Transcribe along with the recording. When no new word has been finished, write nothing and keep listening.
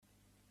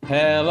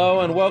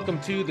Hello and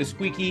welcome to the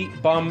Squeaky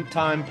Bum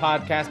Time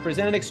podcast,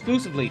 presented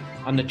exclusively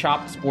on the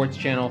Chop Sports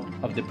channel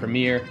of the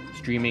Premier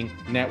Streaming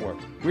Network.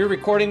 We're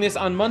recording this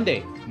on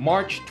Monday,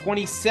 March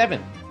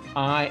 27th.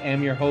 I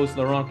am your host,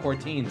 Laurent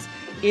Cortines.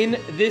 In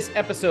this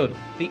episode,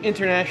 the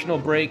international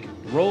break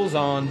rolls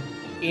on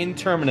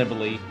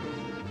interminably.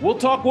 We'll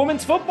talk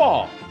women's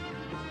football.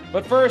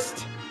 But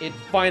first, it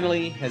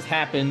finally has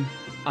happened.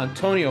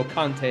 Antonio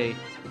Conte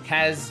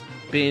has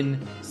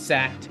been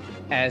sacked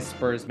as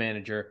Spurs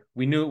manager.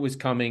 We knew it was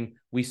coming.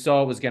 We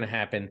saw it was going to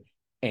happen,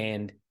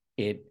 and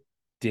it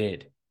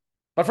did.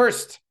 But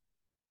first,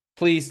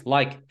 please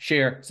like,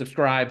 share,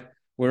 subscribe,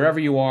 wherever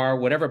you are,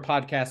 whatever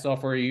podcast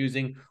software you're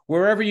using,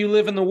 wherever you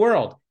live in the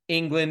world,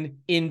 England,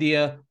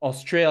 India,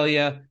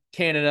 Australia,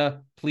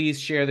 Canada, please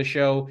share the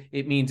show.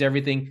 It means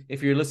everything.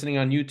 If you're listening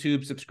on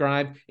YouTube,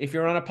 subscribe. If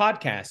you're on a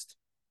podcast,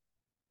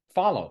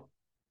 follow.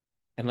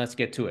 And let's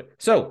get to it.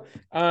 So,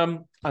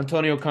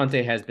 Antonio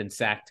Conte has been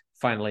sacked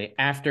finally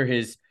after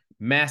his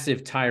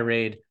massive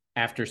tirade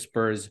after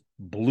Spurs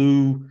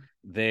blew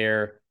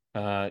their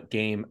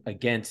game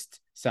against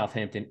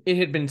Southampton. It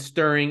had been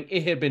stirring.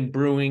 It had been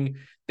brewing.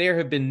 There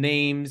have been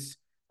names.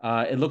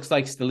 It looks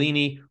like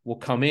Stellini will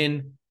come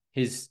in.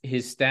 His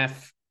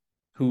staff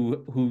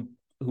who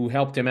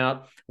helped him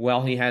out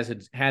while he had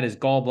his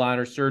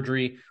gallbladder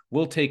surgery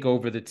will take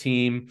over the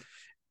team,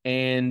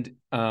 and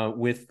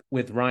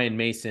with Ryan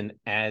Mason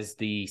as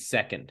the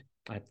second.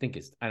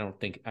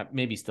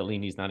 Maybe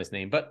Stellini's not his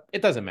name, but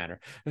it doesn't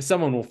matter.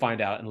 Someone will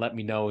find out and let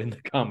me know in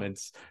the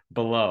comments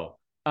below.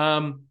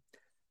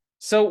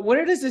 So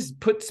where does this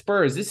put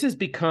Spurs? This has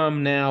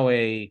become now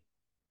a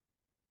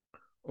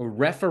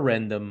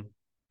referendum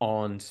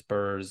on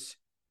Spurs,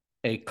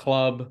 a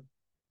club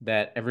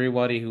that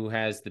everybody who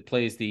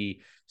plays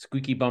the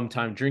Squeaky Bum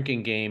Time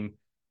drinking game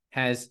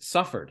has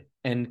suffered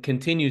and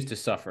continues to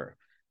suffer.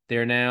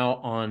 They're now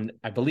on,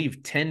 I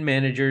believe, 10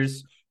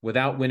 managers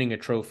without winning a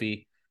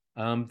trophy.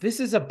 This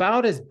is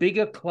about as big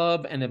a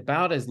club and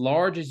about as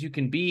large as you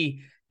can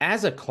be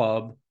as a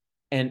club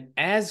and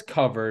as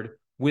covered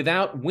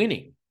without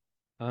winning.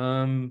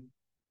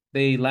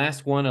 They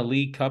last won a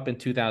League Cup in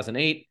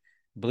 2008,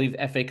 I believe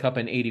the FA Cup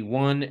in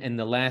 81, and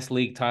the last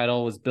league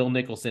title was Bill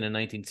Nicholson in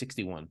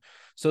 1961.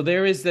 So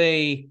there is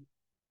a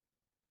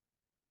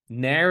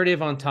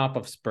narrative on top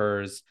of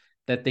Spurs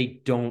that they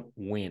don't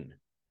win.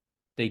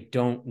 They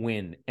don't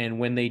win. And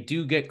when they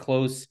do get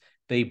close,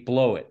 they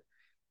blow it.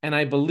 And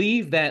I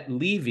believe that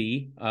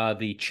Levy,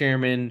 the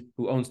chairman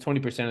who owns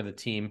 20% of the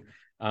team,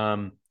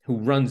 who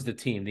runs the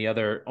team, the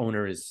other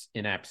owner is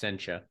in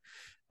absentia,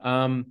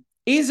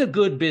 is a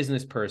good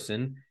business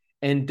person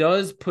and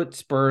does put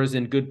Spurs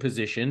in good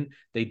position.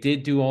 They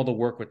did do all the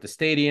work with the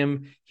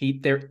stadium.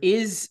 There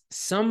is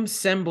some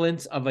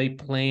semblance of a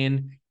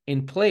plan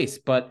in place,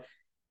 but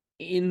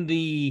in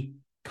the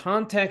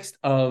context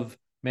of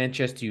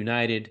Manchester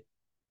United,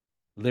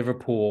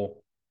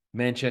 Liverpool,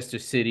 Manchester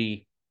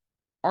City,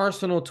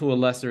 Arsenal to a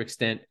lesser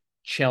extent,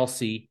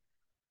 Chelsea,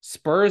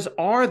 Spurs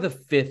are the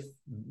fifth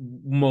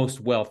most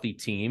wealthy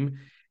team,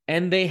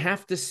 and they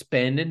have to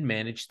spend and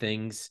manage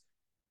things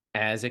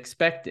as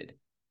expected.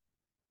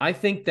 I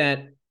think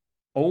that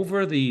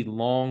over the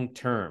long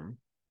term,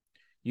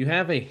 you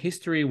have a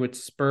history with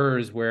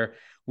Spurs where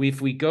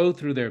if we go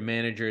through their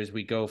managers,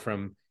 we go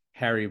from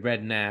Harry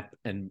Redknapp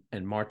and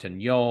Martin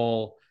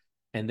Jol,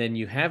 and then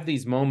you have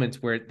these moments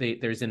where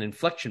there's an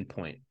inflection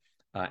point.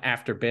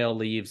 After Bale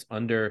leaves,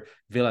 under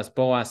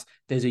Villas-Boas,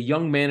 there's a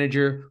young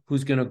manager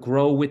who's going to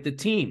grow with the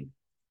team.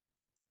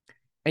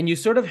 And you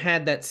sort of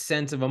had that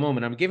sense of a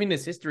moment. I'm giving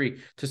this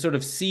history to sort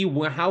of see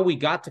how we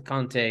got to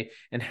Conte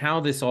and how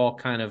this all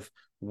kind of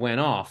went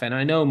off. And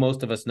I know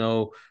most of us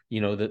know,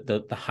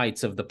 the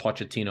heights of the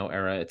Pochettino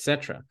era,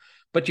 etc.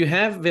 But you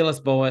have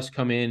Villas-Boas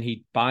come in.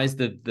 He buys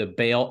the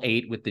Bale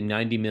 8 with the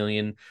 90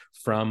 million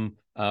from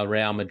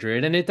Real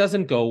Madrid, and it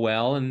doesn't go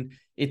well, and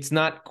it's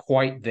not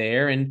quite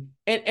there. And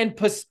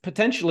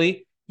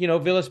potentially,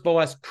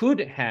 Villas-Boas could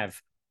have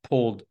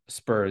pulled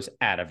Spurs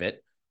out of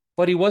it,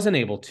 but he wasn't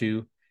able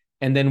to.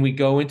 And then we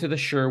go into the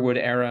Sherwood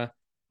era,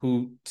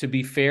 who, to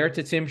be fair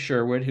to Tim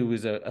Sherwood, who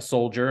was a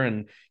soldier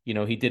and,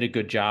 he did a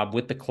good job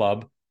with the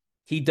club,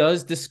 he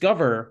does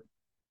discover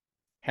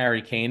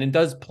Harry Kane and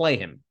does play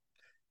him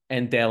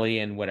and Dele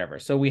and whatever.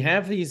 So we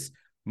have these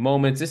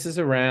moments. This is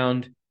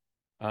around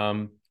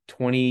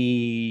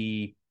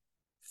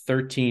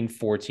 2013,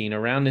 14,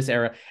 around this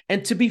era.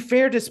 And to be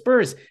fair to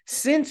Spurs,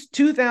 since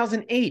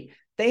 2008,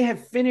 they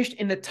have finished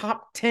in the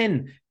top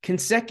 10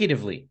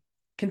 consecutively.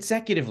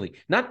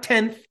 Not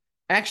 10th,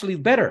 actually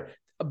better.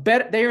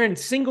 They're in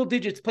single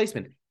digits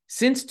placement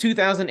since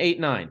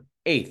 2008-9,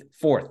 8th,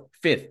 4th,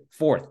 5th,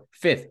 4th,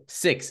 5th,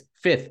 6th,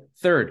 5th,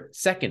 3rd,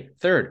 2nd,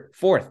 3rd,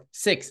 4th,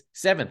 6th,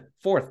 7th,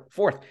 4th,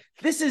 4th.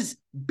 This has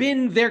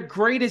been their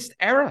greatest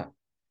era.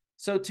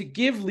 So to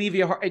give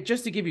Levy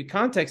just to give you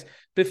context,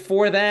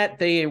 before that,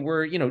 they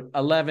were,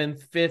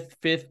 11th, 5th,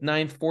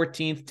 9th,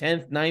 14th,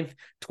 10th, 9th,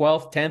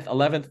 12th, 10th,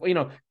 11th.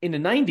 In the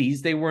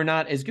 90s, they were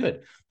not as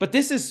good. But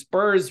this is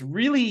Spurs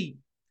really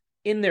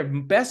in their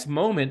best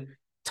moment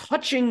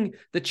touching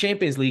the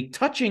Champions League,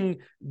 touching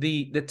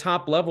the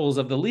top levels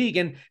of the league.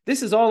 And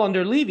this is all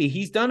under Levy.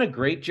 He's done a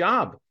great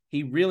job.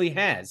 He really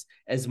has,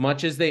 as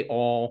much as they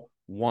all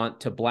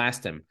want to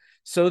blast him.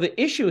 So the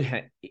issue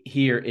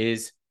here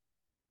is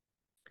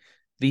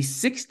the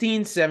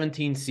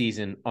 16-17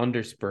 season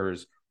under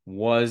Spurs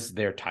was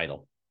their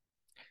title.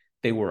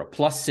 They were a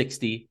plus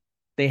 60.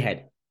 They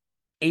had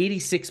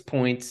 86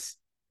 points.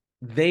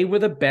 They were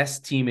the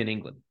best team in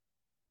England.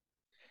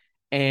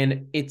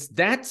 And it's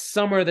that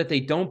summer that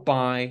they don't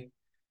buy.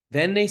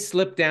 Then they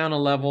slip down a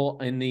level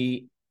and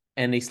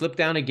they slip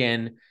down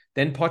again.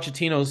 Then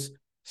Pochettino's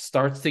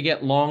starts to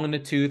get long in the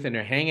tooth and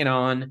they're hanging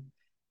on.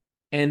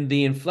 And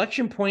the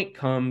inflection point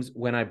comes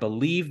when I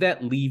believe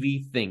that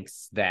Levy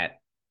thinks that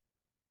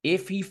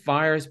if he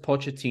fires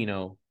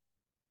Pochettino,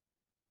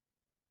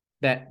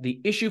 that the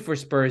issue for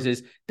Spurs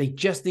is they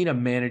just need a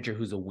manager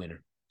who's a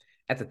winner.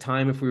 At the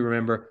time, if we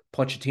remember,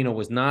 Pochettino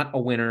was not a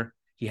winner.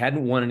 He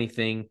hadn't won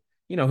anything.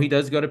 He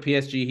does go to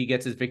PSG, he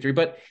gets his victory,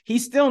 but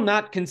he's still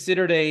not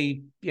considered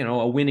a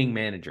winning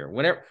manager,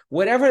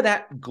 whatever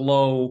that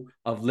glow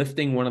of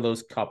lifting one of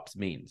those cups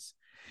means.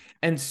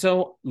 And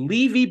so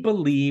Levy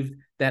believed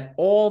that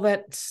all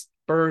that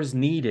Spurs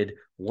needed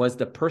was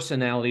the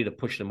personality to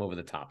push them over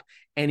the top.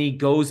 And he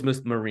goes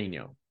with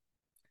Mourinho.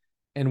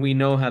 And we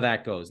know how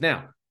that goes.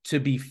 Now, to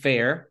be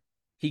fair,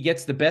 he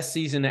gets the best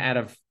season out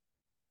of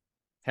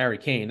Harry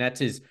Kane.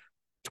 That's his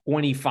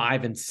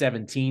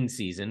 25-17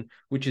 season,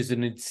 which is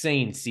an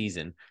insane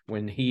season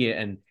when he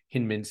and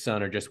Hinman's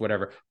son are just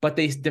whatever. But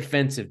they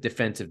defensive.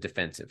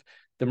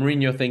 The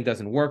Mourinho thing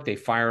doesn't work. They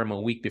fire him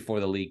a week before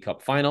the League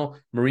Cup final.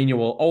 Mourinho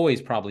will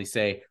always probably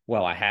say,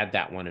 well, I had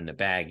that one in the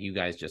bag. You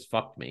guys just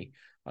fucked me.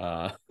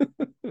 I'm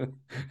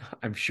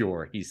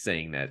sure he's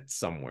saying that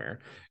somewhere.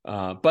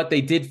 But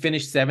they did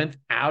finish 7th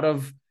out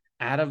of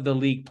the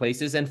league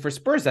places. And for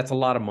Spurs, that's a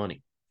lot of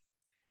money.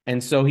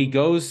 And so he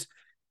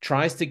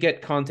tries to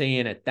get Conte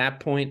in. At that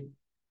point,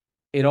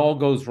 it all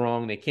goes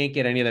wrong. They can't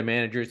get any other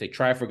managers. They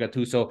try for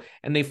Gattuso,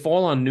 and they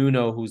fall on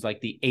Nuno, who's like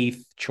the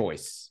 8th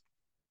choice.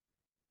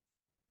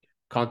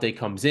 Conte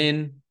comes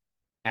in.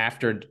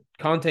 After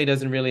Conte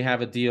doesn't really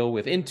have a deal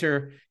with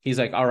Inter, he's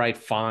like, all right,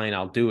 fine,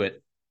 I'll do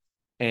it.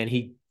 And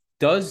he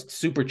does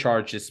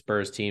supercharge this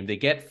Spurs team. They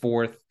get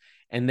 4th,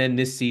 and then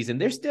this season,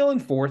 they're still in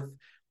 4th,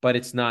 but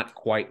it's not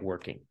quite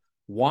working.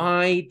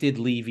 Why did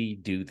Levy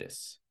do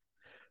this?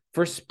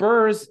 For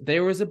Spurs,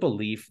 there was a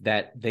belief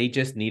that they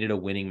just needed a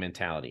winning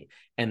mentality,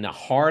 and the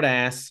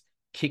hard-ass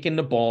kicking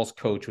the balls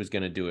coach was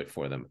going to do it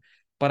for them.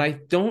 But I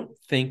don't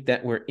think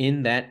that we're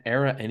in that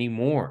era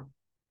anymore.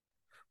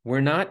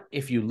 We're not,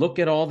 if you look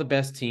at all the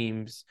best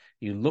teams,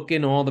 you look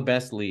in all the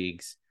best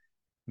leagues,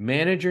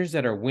 managers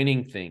that are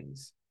winning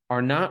things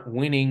are not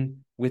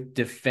winning with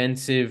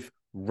defensive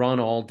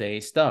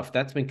run-all-day stuff.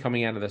 That's been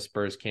coming out of the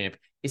Spurs camp.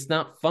 It's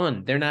not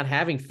fun. They're not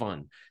having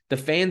fun. The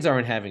fans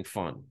aren't having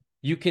fun.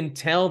 You can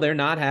tell they're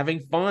not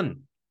having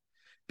fun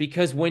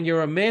because when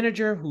you're a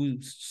manager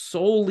who's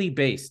solely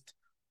based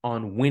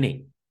on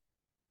winning,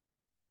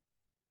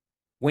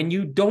 when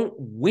you don't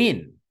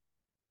win,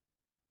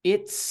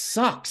 it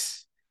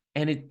sucks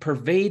and it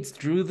pervades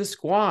through the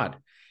squad.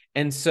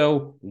 And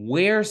so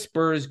where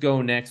Spurs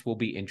go next will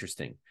be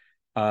interesting.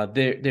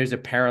 There's a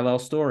parallel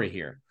story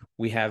here.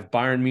 We have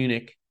Bayern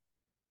Munich,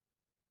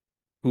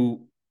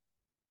 who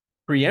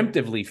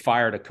preemptively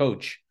fired a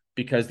coach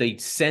because they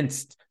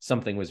sensed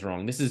something was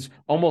wrong. This is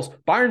almost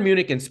Bayern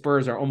Munich and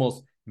Spurs are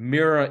almost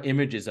mirror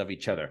images of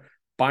each other.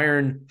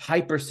 Bayern,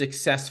 hyper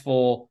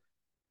successful,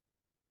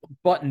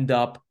 buttoned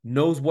up,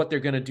 knows what they're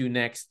going to do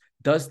next,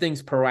 does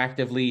things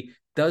proactively,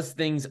 does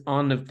things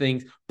on the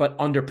things, but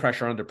under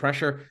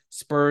pressure.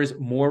 Spurs,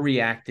 more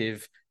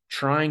reactive,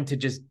 trying to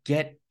just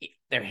get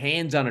their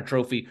hands on a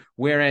trophy.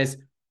 Whereas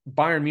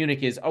Bayern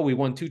Munich is, oh, we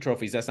won 2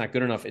 trophies. That's not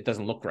good enough. It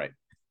doesn't look right.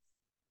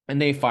 And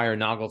they fire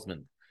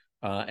Nagelsmann.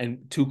 And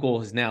Tuchel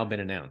has now been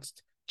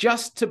announced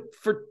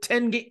for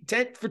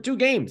 2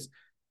 games,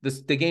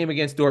 the game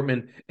against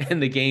Dortmund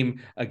and the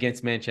game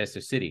against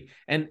Manchester City.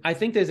 And I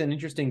think there's an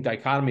interesting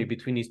dichotomy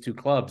between these 2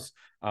 clubs.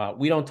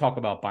 We don't talk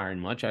about Bayern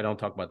much. I don't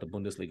talk about the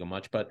Bundesliga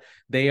much, but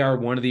they are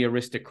one of the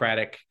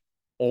aristocratic,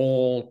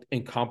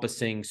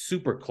 all-encompassing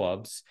super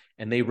clubs,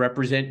 and they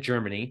represent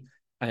Germany,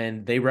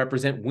 and they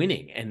represent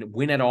winning and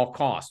win at all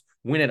costs,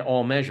 win at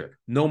all measure.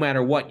 No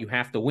matter what, you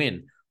have to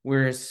win.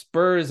 Whereas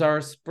Spurs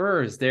are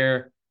Spurs.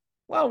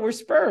 We're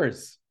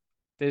Spurs.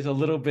 There's a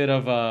little bit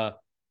of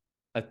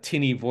a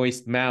tinny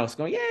voiced mouse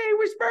going, yay,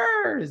 we're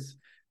Spurs.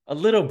 A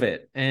little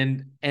bit.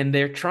 And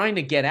they're trying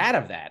to get out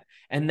of that.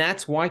 And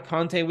that's why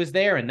Conte was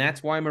there. And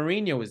that's why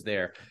Mourinho was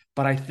there.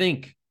 But I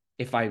think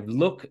if I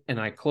look and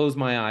I close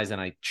my eyes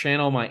and I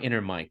channel my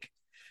inner Mike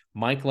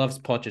loves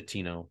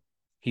Pochettino.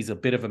 He's a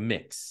bit of a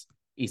mix.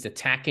 He's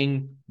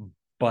attacking,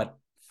 but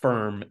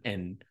firm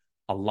and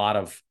a lot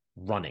of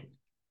running.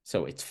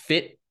 So it's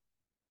fit,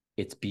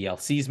 it's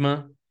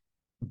Bielcisma,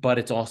 but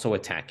it's also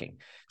attacking.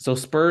 So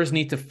Spurs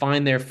need to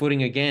find their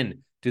footing again.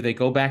 Do they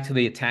go back to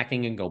the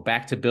attacking and go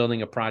back to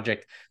building a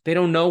project? They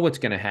don't know what's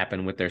going to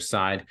happen with their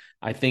side.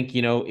 I think,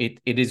 it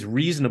is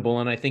reasonable.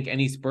 And I think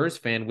any Spurs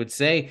fan would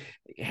say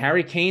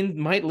Harry Kane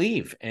might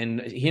leave and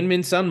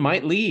Heung-min Son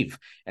might leave.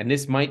 And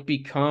this might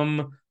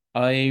become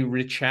a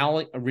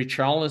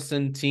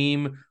Richarlison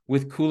team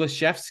with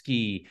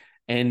Kulishevsky,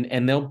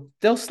 and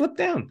they'll slip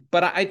down.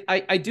 But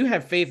I do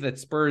have faith that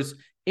Spurs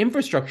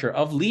infrastructure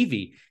of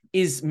Levy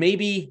is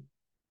maybe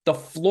the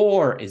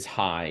floor is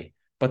high,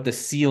 but the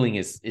ceiling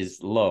is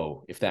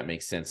low, if that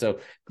makes sense. So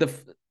the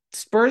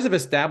Spurs have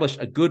established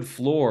a good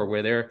floor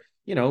where they're,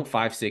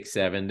 5, 6,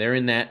 7, they're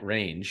in that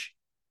range.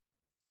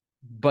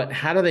 But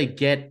how do they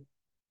get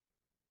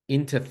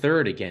into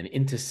third again,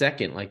 into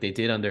second, like they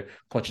did under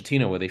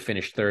Pochettino, where they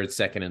finished third,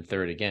 second, and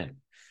third again?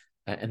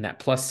 And that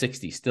plus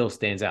 60 still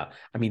stands out.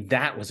 I mean,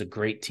 that was a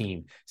great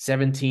team.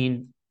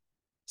 16-17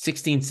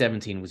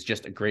 was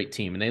just a great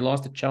team. And they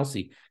lost to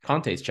Chelsea,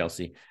 Conte's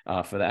Chelsea,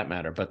 for that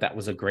matter. But that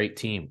was a great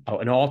team. Oh,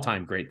 an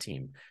all-time great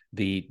team.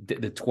 The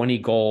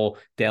 20-goal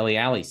Dele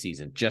Alli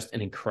season, just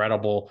an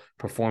incredible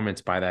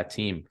performance by that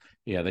team.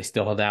 Yeah, they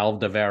still had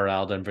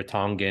Alderweireld and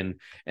Vertonghen,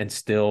 and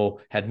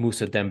still had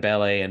Moussa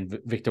Dembele and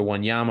Victor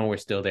Wanyama were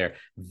still there.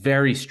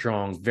 Very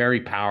strong,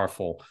 very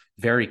powerful,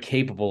 very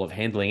capable of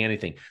handling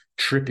anything.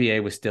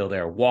 Trippier was still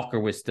there. Walker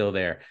was still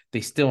there.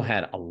 They still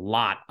had a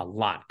lot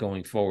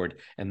going forward.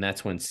 And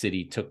that's when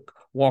City took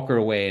Walker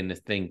away and the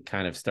thing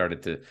kind of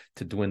started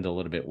to dwindle a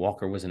little bit.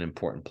 Walker was an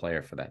important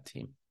player for that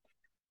team.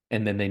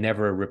 And then they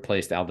never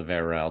replaced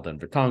Alderweireld and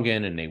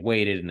Vertonghen, and they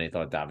waited and they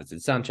thought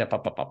Davinson Sanchez,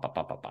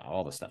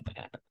 all the stuff that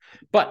happened.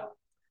 But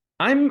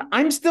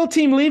I'm still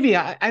Team Levy.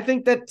 I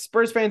think that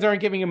Spurs fans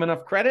aren't giving him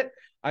enough credit.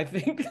 I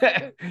think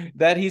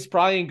that he's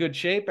probably in good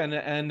shape,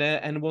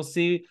 and we'll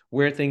see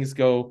where things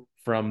go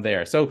from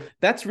there. So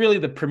that's really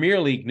the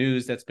Premier League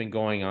news that's been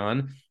going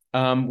on.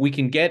 We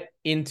can get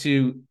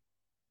into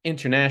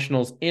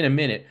internationals in a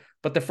minute,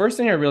 but the first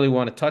thing I really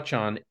want to touch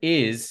on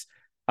is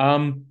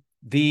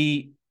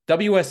the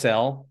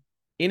WSL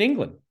in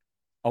England,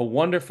 a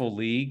wonderful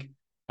league.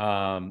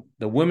 The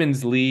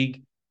women's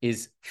league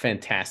is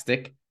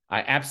fantastic.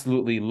 I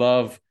absolutely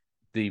love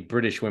the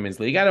British Women's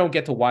League. I don't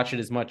get to watch it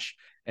as much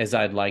as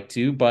I'd like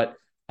to, but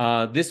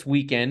this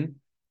weekend,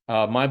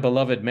 my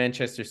beloved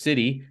Manchester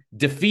City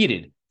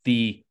defeated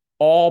the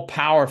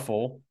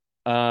all-powerful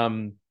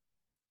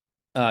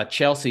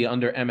Chelsea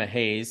under Emma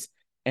Hayes,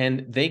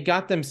 and they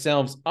got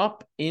themselves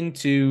up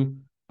into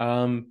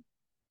a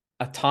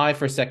tie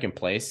for second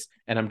place.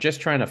 And I'm just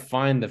trying to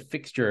find the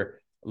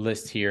fixture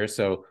list here.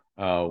 So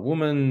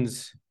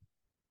Women's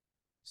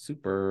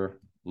Super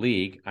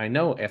League. I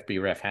know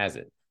FBref has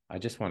it. I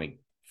just want to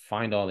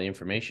find all the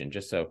information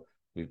just so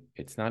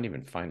it's not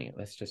even finding it.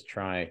 Let's just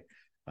try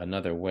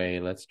another way.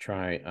 Let's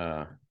try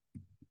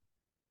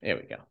there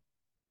we go.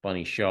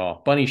 Bunny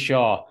Shaw,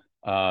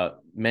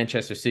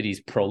 Manchester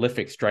City's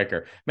prolific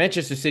striker.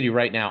 Manchester City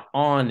right now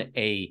on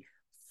a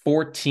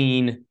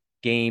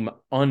 14-game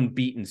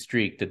unbeaten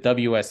streak. The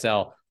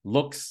WSL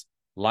looks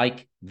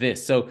like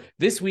this. So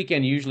this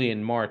weekend, usually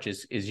in March,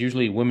 is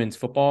usually women's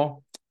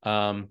football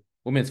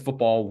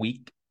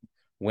week,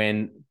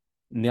 when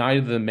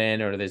neither the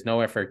men or there's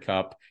no FA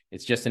Cup.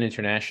 It's just an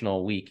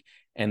international week,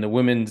 and the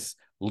women's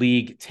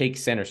league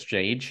takes center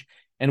stage.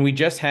 And we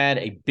just had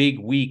a big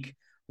week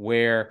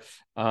where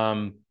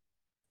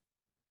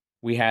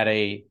we had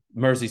a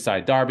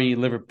Merseyside derby,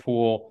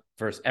 Liverpool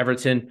versus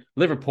Everton.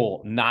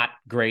 Liverpool, not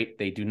great.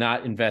 They do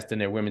not invest in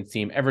their women's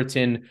team.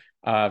 Everton,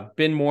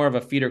 been more of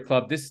a feeder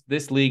club.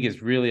 This league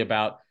is really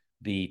about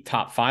the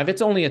top 5.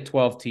 It's only a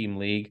 12-team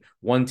league.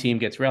 1 team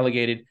gets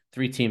relegated.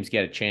 3 teams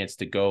get a chance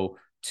to go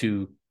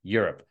to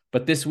Europe.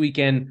 But this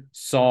weekend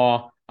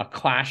saw a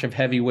clash of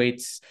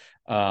heavyweights,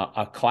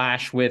 a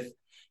clash with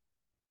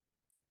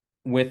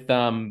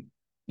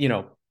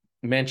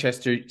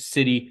Manchester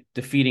City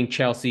defeating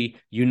Chelsea,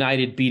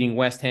 United beating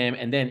West Ham,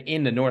 and then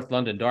in the North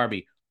London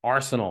derby,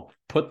 Arsenal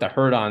put the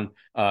hurt on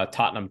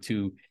Tottenham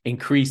to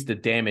increase the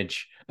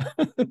damage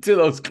to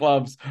those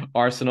clubs.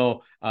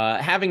 Arsenal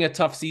having a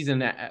tough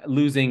season,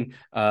 losing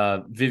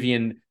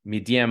Vivian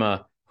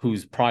Miedema,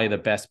 who's probably the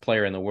best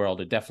player in the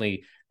world.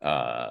 Definitely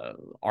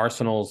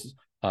Arsenal's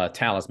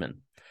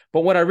talisman.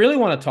 But what I really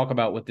want to talk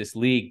about with this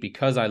league,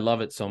 because I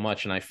love it so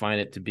much and I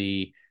find it to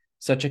be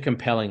such a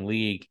compelling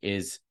league,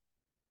 is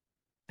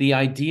the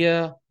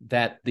idea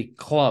that the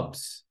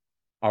clubs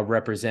are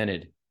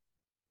represented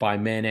by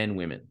men and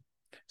women.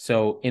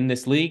 So in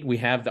this league, we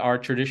have our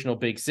traditional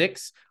big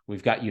 6.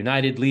 We've got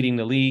United leading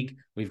the league.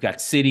 We've got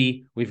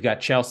City. We've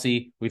got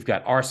Chelsea. We've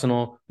got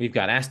Arsenal. We've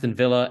got Aston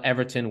Villa,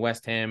 Everton,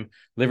 West Ham,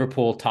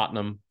 Liverpool,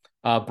 Tottenham.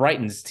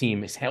 Brighton's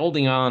team is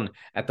holding on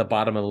at the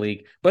bottom of the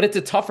league, but it's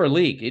a tougher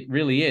league. It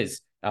really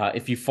is.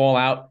 If you fall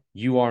out,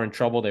 you are in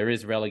trouble. There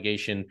is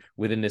relegation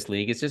within this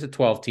league. It's just a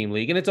 12-team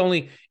league, and it's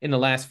only in the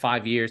last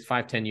 10 years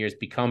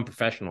become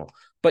professional.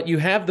 But you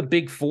have the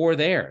big 4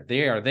 there.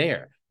 They are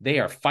there. They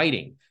are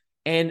fighting.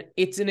 And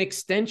it's an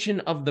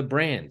extension of the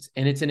brands.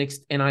 And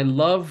and I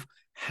love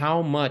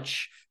how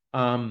much,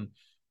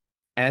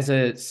 as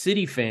a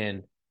City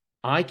fan,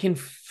 I can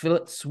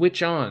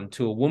switch on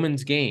to a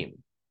women's game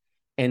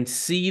and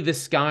see the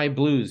Sky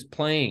Blues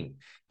playing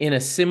in a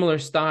similar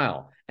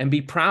style and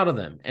be proud of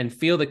them and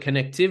feel the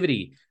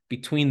connectivity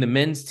between the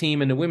men's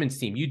team and the women's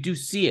team. You do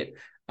see it.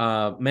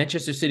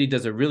 Manchester City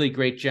does a really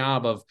great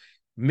job of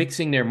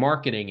mixing their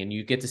marketing, and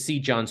you get to see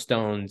John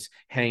Stones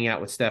hang out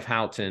with Steph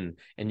Houghton,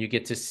 and you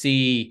get to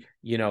see,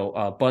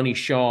 Bunny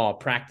Shaw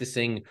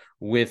practicing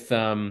with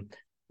Phil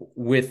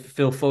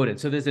Foden.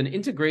 So there's an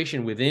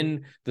integration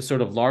within the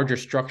sort of larger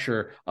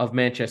structure of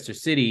Manchester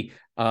City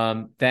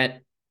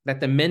that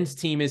the men's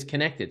team is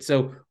connected.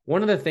 So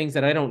one of the things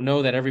that I don't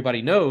know that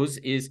everybody knows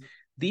is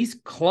these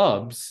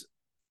clubs,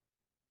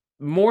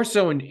 more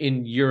so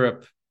in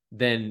Europe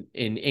than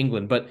in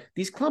England, but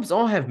these clubs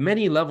all have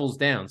many levels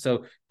down.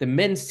 So the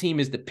men's team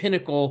is the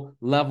pinnacle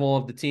level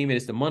of the team. It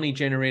is the money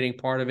generating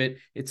part of it.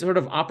 It sort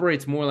of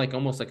operates more like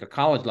almost like a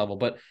college level,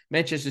 but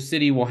Manchester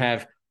City will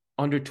have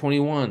under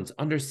 21s,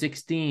 under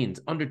 16s,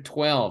 under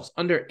 12s,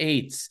 under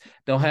 8s.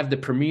 They'll have the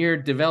Premier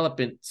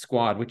Development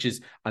Squad, which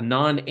is a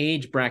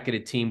non-age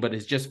bracketed team, but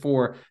is just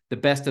for the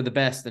best of the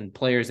best and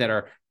players that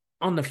are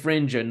on the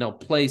fringe, and they'll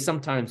play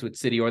sometimes with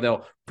City, or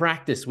they'll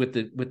practice with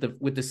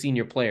the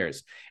senior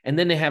players. And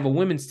then they have a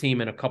women's team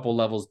and a couple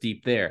levels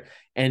deep there.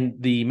 And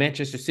the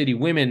Manchester City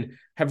women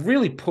have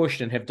really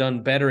pushed and have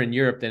done better in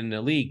Europe than in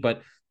the league,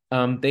 but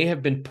they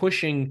have been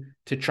pushing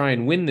to try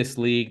and win this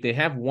league. They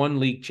have won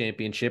league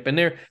championship, and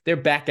they're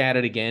back at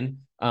it again.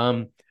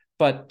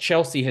 But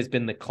Chelsea has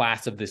been the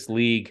class of this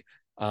league.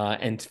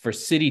 And for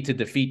City to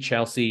defeat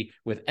Chelsea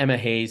with Emma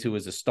Hayes, who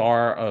was a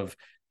star of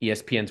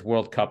ESPN's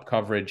World Cup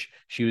coverage.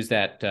 She was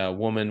that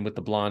woman with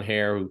the blonde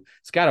hair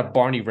who's got a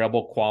Barney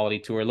Rebel quality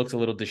to her. Looks a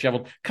little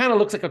disheveled. Kind of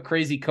looks like a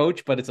crazy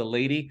coach, but it's a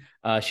lady.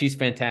 She's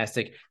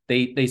fantastic.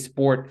 They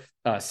sport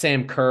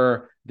Sam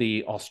Kerr,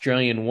 the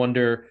Australian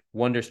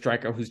wonder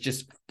striker, who's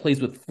just plays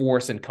with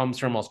force and comes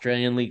from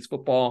Australian leagues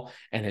football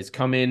and has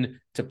come in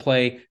to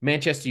play.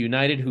 Manchester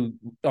United, who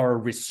are a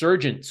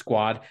resurgent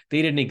squad.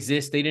 They didn't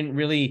exist. They didn't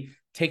really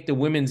take the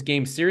women's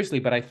game seriously,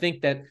 but I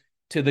think that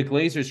to the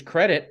Glazers'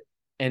 credit,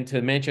 and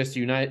to Manchester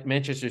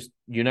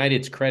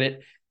United's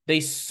credit, they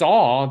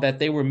saw that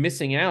they were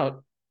missing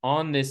out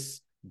on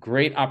this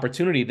great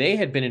opportunity. They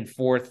had been in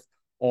fourth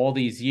all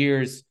these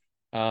years,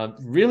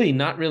 really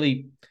not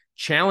really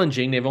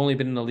challenging. They've only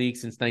been in the league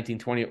since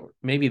 1920.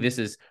 Maybe this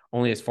is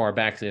only as far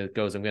back as it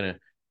goes. I'm going to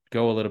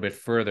go a little bit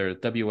further.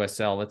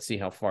 WSL, let's see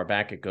how far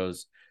back it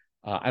goes.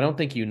 I don't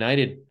think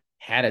United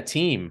had a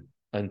team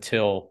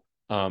until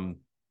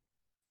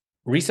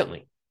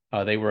recently.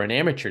 They were an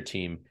amateur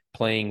team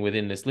playing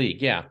within this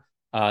league.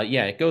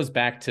 It goes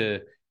back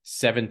to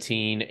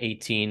 17,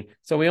 18.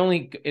 So it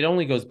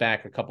only goes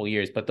back a couple of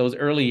years, but those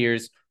early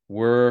years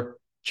were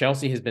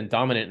Chelsea has been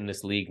dominant in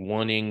this league,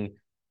 winning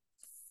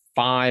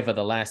 5 of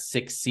the last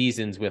 6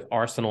 seasons, with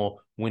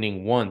Arsenal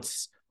winning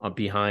once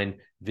behind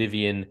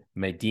Vivian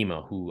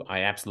Miedema, who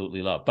I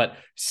absolutely love. But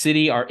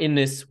City are in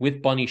this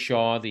with Bunny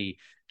Shaw, the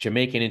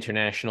Jamaican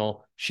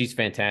international. She's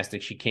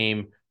fantastic. She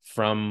came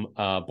from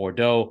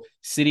Bordeaux.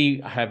 City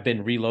have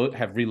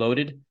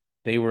reloaded.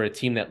 They were a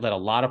team that let a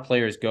lot of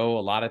players go.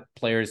 A lot of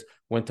players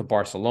went to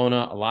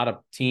Barcelona. A lot of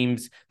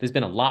teams. There's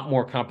been a lot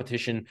more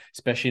competition,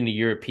 especially in the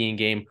European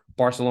game.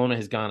 Barcelona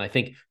has gone, I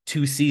think,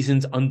 2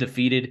 seasons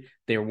undefeated.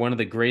 They're one of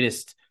the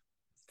greatest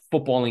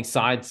footballing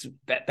sides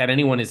that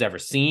anyone has ever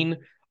seen.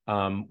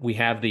 We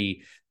have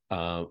the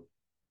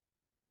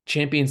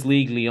Champions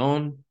League.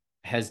 Lyon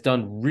has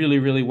done really,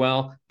 really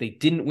well. They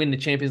didn't win the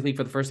Champions League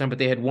for the first time, but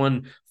they had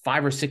won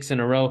 5 or 6 in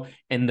a row.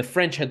 And the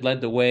French had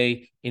led the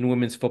way in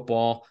women's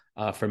football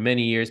for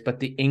many years, but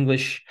the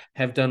English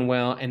have done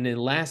well. And the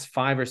last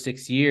 5 or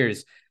 6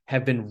 years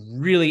have been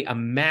really a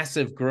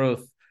massive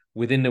growth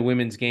within the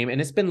women's game. And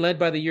it's been led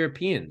by the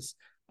Europeans.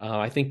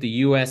 I think the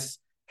U.S.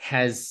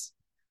 has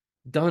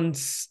done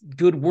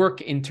good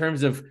work in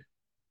terms of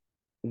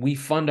we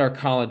fund our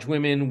college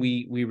women.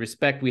 We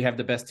respect, we have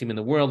the best team in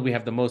the world. We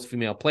have the most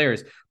female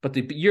players, but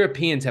the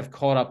Europeans have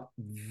caught up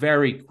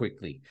very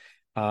quickly.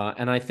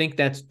 And I think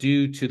that's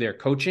due to their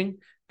coaching.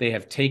 They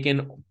have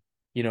taken,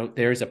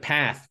 there's a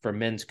path for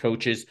men's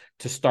coaches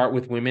to start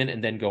with women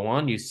and then go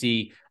on. You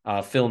see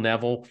Phil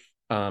Neville,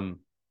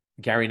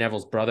 Gary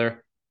Neville's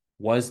brother,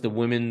 was the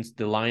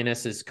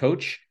Lionesses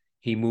coach.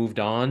 He moved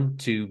on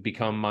to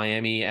become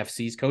Miami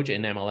FC's coach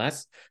in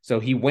MLS. So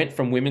he went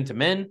from women to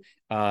men.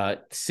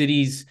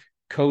 City's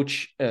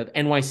coach,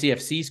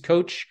 NYCFC's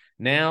coach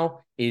now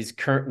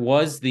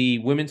was the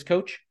women's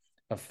coach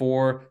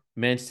for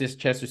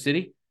Manchester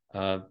City.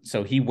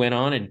 So he went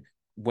on and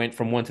went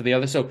from one to the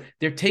other. So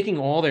they're taking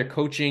all their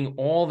coaching,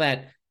 all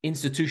that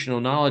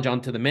institutional knowledge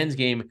onto the men's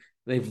game.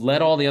 They've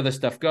let all the other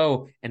stuff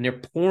go, and they're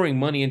pouring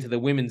money into the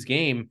women's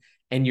game.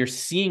 And you're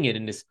seeing it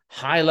in this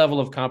high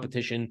level of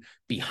competition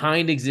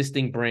behind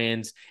existing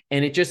brands.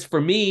 And it just, for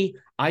me,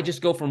 I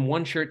just go from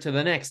one shirt to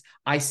the next.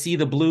 I see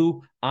the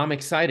blue. I'm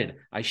excited.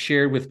 I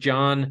shared with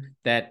John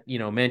that,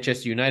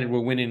 Manchester United were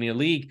winning the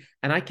league.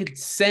 And I could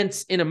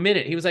sense in a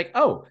minute, he was like,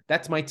 oh,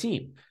 that's my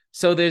team.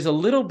 So there's a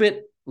little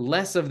bit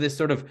less of this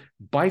sort of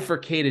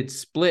bifurcated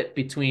split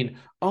between,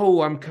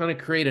 oh, I'm kind of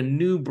create a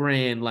new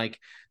brand like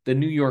the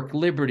New York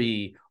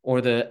Liberty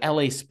or the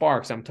LA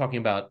Sparks. I'm talking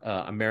about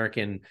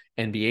American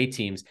NBA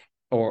teams.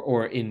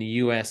 Or in the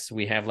US,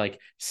 we have like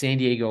San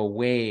Diego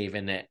Wave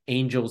and the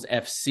Angels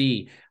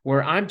FC,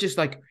 where I'm just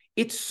like,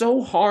 it's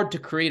so hard to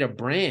create a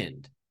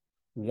brand.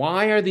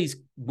 Why are these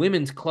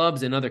women's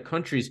clubs in other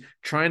countries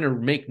trying to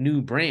make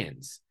new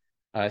brands?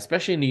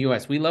 Especially in the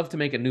US, we love to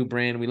make a new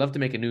brand. We love to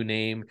make a new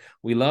name.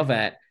 We love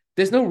that.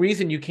 There's no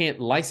reason you can't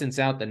license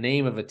out the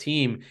name of a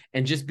team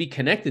and just be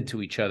connected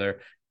to each other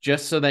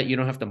just so that you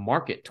don't have to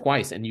market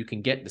twice and you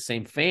can get the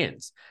same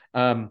fans.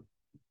 I've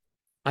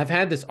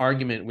had this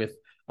argument with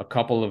a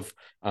couple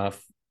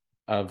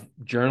of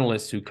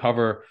journalists who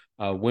cover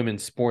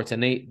women's sports,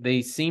 and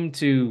they seem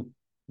to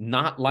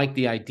not like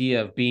the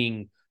idea of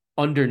being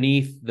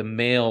underneath the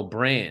male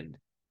brand.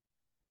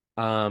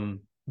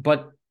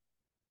 But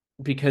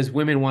because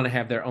women want to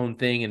have their own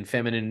thing and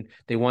feminine,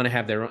 they want to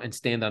have their own and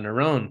stand on their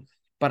own.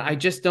 But I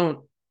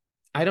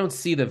don't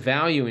see the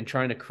value in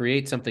trying to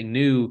create something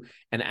new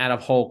and out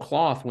of whole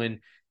cloth when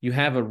you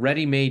have a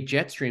ready-made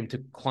jet stream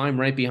to climb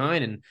right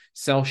behind and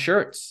sell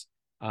shirts.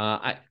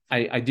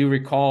 I do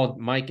recall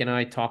Mike and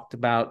I talked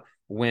about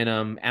when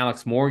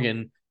Alex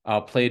Morgan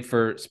played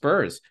for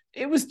Spurs.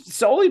 It was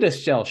solely to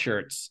sell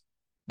shirts,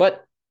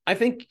 but I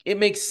think it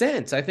makes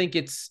sense. I think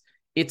it's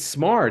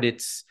smart.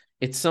 It's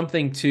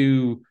something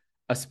to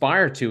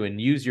aspire to and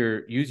use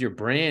your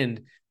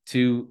brand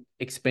to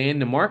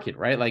expand the market,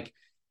 right? Like,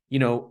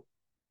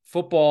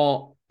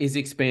 football is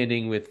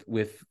expanding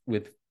with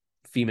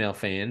female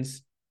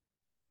fans,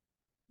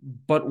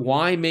 but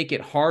why make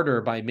it harder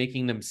by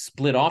making them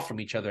split off from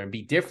each other and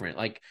be different?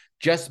 Like,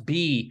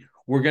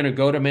 we're going to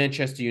go to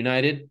Manchester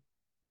United.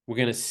 We're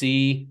going to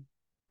see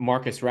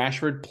Marcus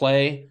Rashford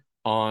play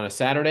on a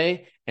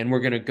Saturday, and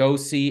we're going to go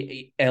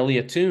see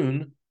Elia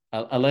Toon,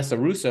 Alessa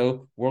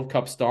Russo, World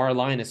Cup star,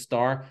 Lioness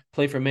star,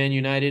 play for Man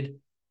United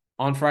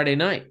on Friday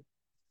night.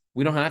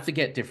 We don't have to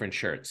get different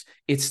shirts.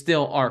 It's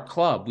still our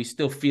club. We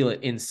still feel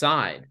it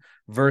inside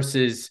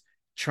versus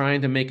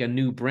trying to make a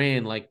new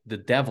brand like the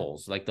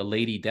Devils, like the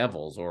Lady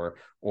Devils,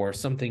 or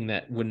something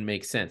that wouldn't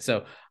make sense.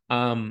 So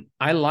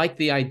I like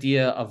the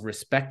idea of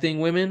respecting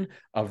women,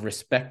 of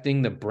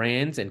respecting the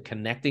brands and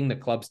connecting the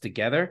clubs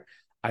together.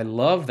 I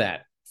love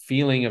that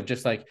feeling of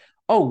just like,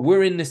 oh,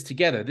 we're in this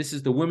together. This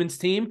is the women's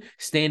team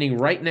standing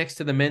right next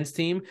to the men's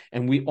team,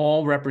 and we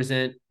all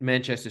represent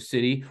Manchester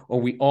City or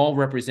we all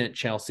represent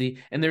Chelsea,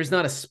 and there's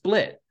not a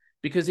split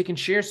because it can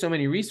share so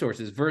many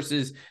resources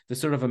versus the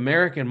sort of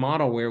American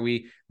model where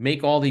we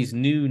make all these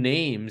new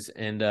names.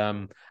 And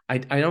I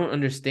don't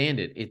understand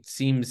it. It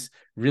seems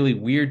really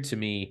weird to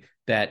me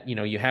that,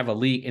 you have a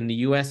league in the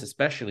US,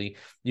 especially,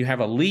 you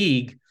have a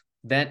league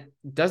that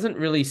doesn't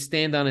really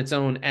stand on its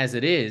own as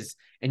it is.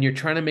 And you're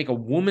trying to make a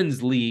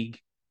women's league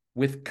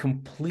with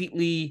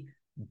completely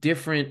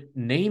different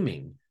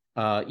naming.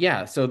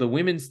 So the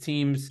women's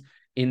teams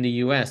in the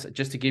US,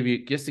 just to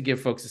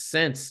give folks a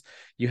sense,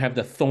 you have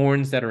the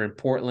Thorns that are in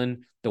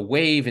Portland, the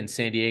Wave in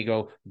San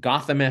Diego,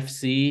 Gotham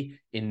FC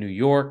in New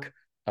York,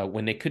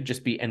 when they could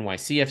just be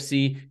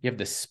NYCFC. You have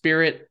the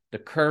Spirit, the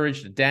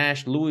Courage, the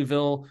Dash,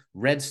 Louisville,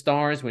 Red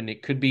Stars, when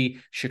it could be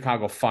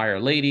Chicago Fire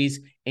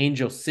Ladies,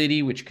 Angel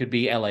City, which could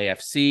be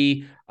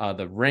LAFC,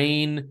 the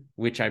Reign,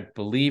 which I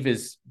believe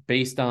is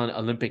based on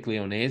Olympic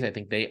Lyonnais. I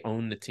think they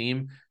own the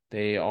team.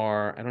 They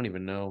are, I don't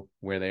even know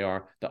where they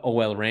are. The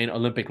OL Reign,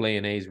 Olympic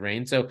Lyonnais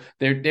Reign. So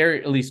they're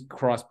at least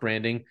cross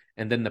branding.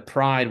 And then the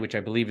Pride, which I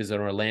believe is an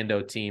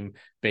Orlando team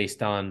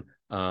based on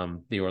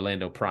the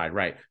Orlando Pride,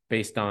 right?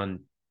 Based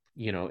on,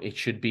 it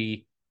should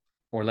be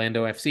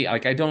Orlando FC.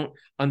 Like, I don't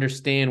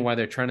understand why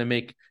they're trying to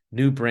make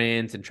new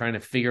brands and trying to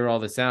figure all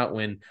this out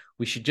when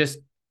we should just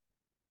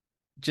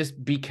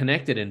be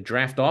connected and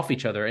draft off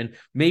each other. And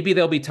maybe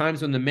there'll be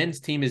times when the men's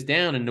team is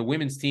down and the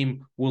women's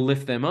team will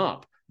lift them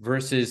up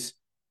versus,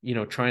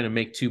 trying to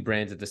make two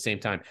brands at the same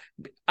time.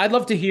 I'd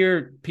love to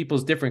hear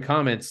people's different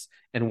comments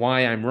and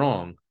why I'm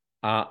wrong.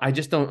 I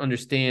just don't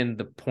understand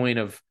the point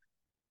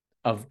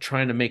of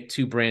trying to make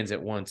two brands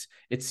at once.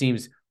 It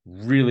seems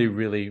really,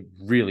 really,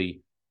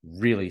 really,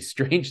 really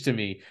strange to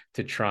me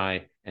to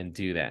try and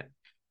do that.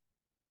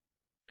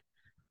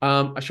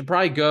 I should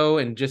probably go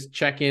and just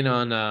check in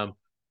on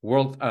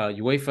World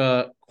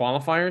UEFA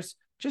qualifiers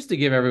just to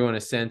give everyone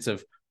a sense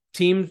of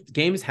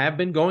games have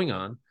been going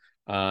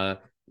on.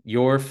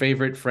 Your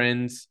favorite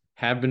friends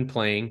have been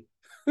playing.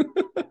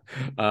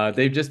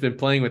 They've just been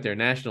playing with their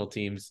national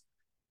teams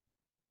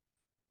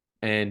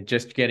and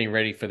just getting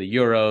ready for the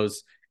Euros.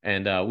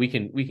 And we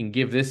can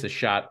give this a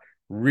shot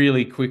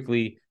really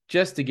quickly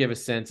just to give a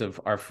sense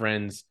of our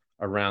friends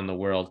around the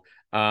world.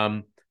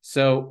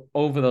 So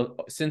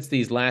since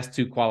these last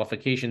two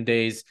qualification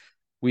days,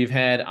 we've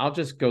had, I'll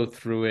just go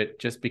through it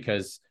just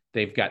because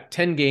they've got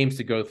 10 games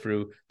to go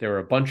through. There are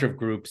a bunch of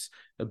groups.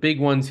 The big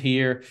ones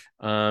here,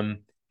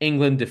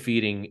 England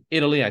defeating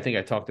Italy. I think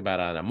I talked about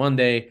it on a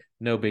Monday.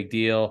 No big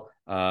deal.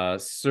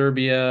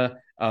 Serbia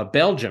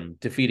Belgium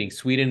defeating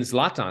Sweden.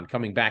 Zlatan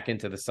coming back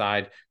into the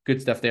side.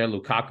 Good stuff there.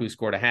 Lukaku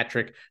scored a hat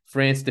trick.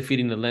 France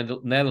defeating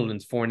the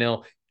Netherlands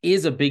 4-0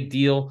 is a big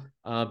deal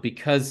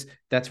because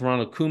that's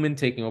Ronald Koeman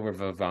taking over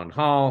for Van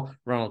Gaal.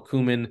 Ronald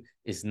Koeman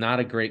is not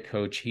a great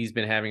coach. He's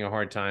been having a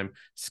hard time.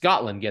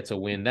 Scotland gets a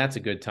win. That's a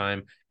good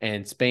time.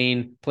 And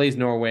Spain plays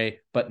Norway,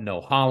 but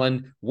no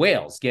Holland.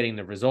 Wales getting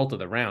the result of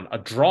the round, a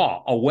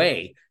draw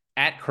away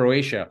at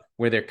Croatia,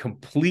 where they're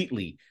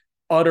completely,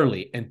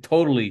 utterly, and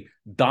totally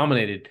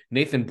dominated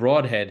Nathan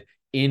Broadhead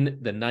in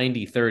the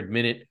 93rd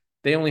minute.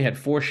 They only had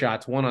 4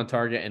 shots, 1 on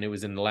target, and it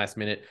was in the last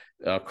minute.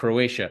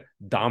 Croatia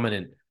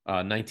dominant,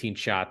 19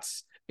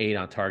 shots, 8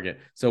 on target.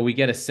 So we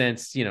get a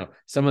sense,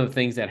 some of the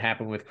things that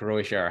happen with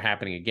Croatia are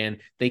happening again.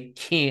 They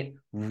can't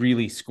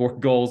really score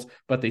goals,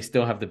 but they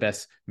still have the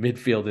best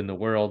midfield in the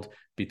world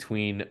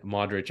between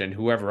Modric and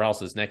whoever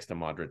else is next to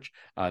Modric.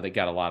 They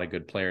got a lot of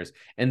good players.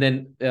 And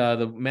then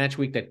the match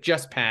week that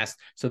just passed,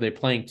 so they're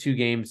playing 2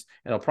 games,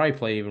 and they'll probably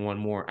play even one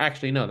more.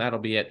 Actually, no, that'll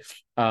be it.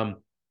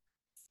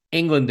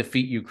 England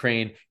defeat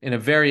Ukraine in a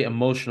very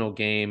emotional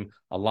game.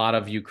 A lot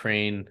of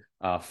Ukraine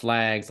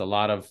flags, a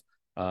lot of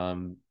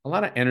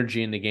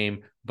energy in the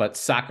game. But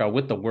Saka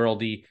with the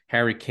worldie,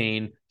 Harry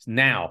Kane,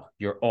 now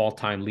your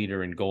all-time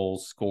leader in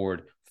goals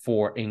scored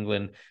for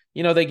England.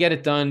 They get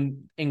it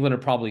done. England are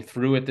probably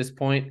through at this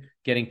point,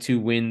 getting 2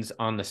 wins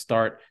on the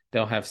start.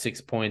 They'll have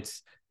 6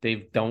 points. They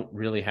don't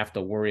really have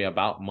to worry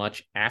about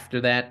much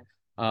after that.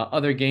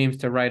 Other games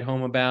to write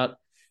home about.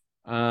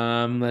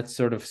 Let's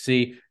sort of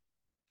see.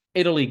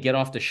 Italy get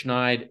off the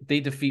schneid. They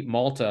defeat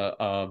Malta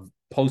of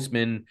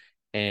Postman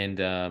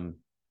and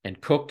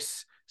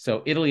Cooks.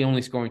 So Italy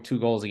only scoring 2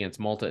 goals against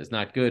Malta is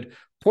not good.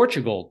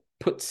 Portugal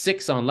put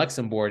 6 on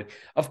Luxembourg.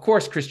 Of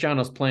course,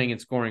 Cristiano's playing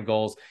and scoring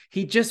goals.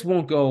 He just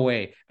won't go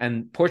away.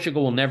 And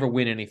Portugal will never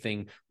win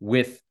anything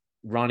with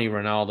Ronnie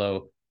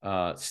Ronaldo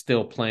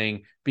still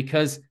playing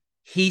because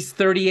he's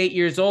 38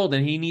 years old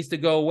and he needs to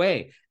go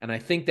away. And I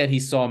think that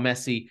he saw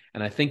Messi,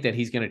 and I think that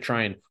he's going to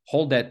try and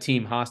hold that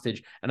team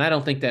hostage. And I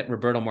don't think that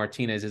Roberto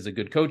Martinez is a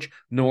good coach,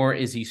 nor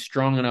is he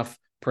strong enough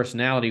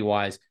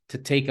personality-wise to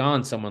take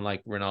on someone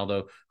like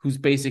Ronaldo, who's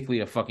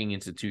basically a fucking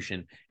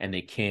institution, and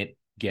they can't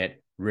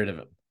get rid of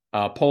him.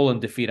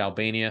 Poland defeat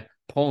Albania.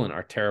 Poland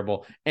are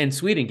terrible. And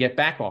Sweden get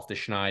back off the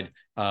schneid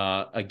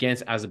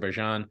against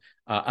Azerbaijan.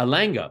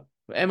 Alanga,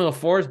 Emil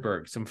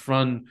Forsberg, some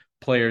fun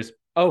players.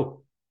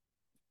 Oh,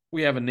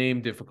 we have a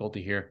name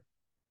difficulty here.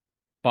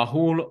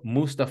 Bahul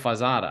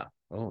Mustafazada.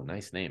 Oh,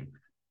 nice name.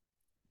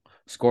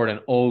 Scored an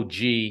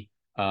OG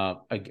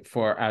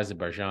for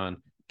Azerbaijan,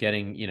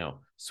 getting,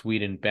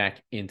 Sweden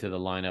back into the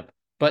lineup.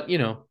 But,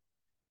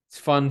 it's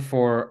fun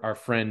for our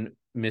friend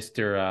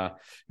Mr.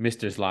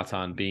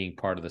 Zlatan being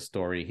part of the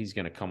story. He's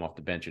going to come off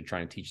the bench and try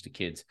and teach the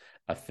kids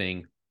a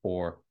thing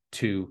or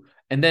two.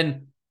 And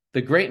then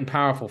the great and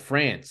powerful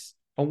France,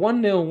 a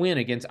 1-0 win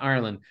against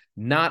Ireland.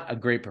 Not a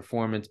great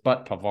performance,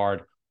 but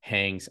Pavard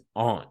hangs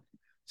on.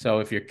 So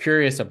if you're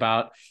curious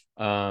about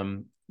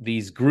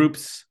these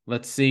groups,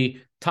 let's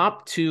see.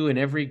 Top 2 in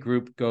every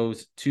group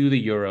goes to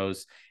the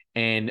Euros,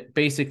 and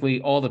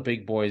basically all the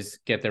big boys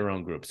get their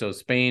own group. So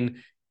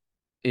Spain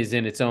is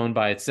in its own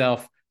by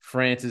itself.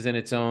 France is in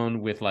its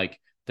own with like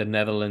the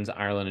Netherlands,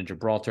 Ireland, and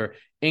Gibraltar.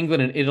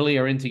 England and Italy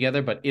are in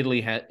together, but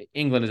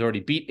England has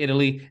already beat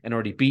Italy and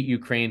already beat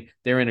Ukraine.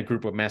 They're in a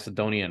group with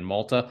Macedonia and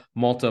Malta.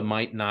 Malta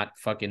might not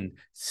fucking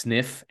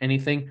sniff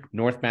anything.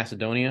 North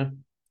Macedonia,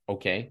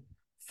 okay,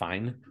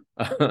 fine.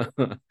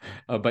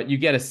 But you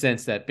get a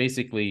sense that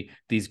basically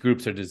these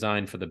groups are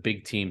designed for the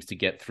big teams to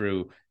get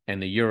through,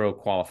 and the Euro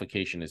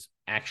qualification is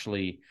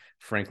actually,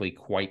 frankly,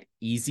 quite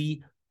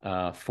easy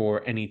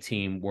for any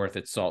team worth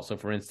its salt. So,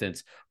 for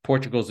instance,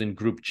 Portugal's in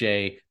Group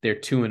J. They're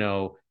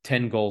 2-0,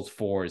 10 goals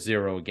for,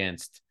 0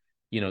 against.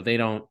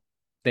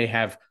 They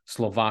have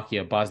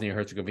Slovakia,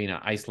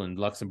 Bosnia-Herzegovina, Iceland,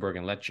 Luxembourg,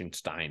 and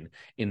Liechtenstein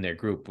in their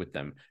group with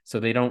them. So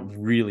they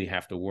don't really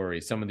have to worry.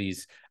 Some of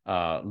these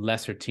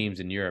lesser teams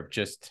in Europe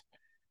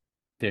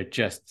they're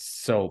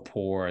just so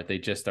poor. They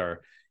just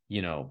are,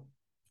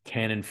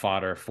 cannon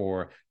fodder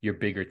for your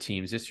bigger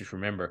teams. Just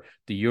remember,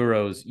 the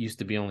Euros used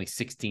to be only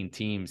 16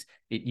 teams.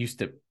 It used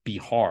to be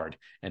hard.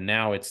 And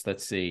now it's,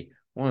 let's see,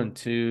 1,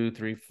 2,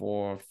 3,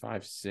 4,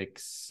 5,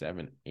 6,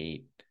 7,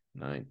 8,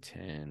 9,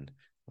 10,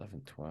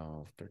 11,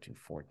 12, 13,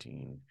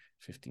 14,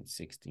 15,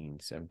 16,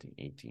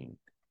 17,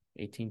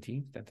 18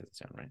 teams. That doesn't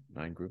sound right.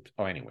 9 groups.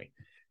 Oh, anyway,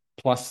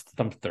 plus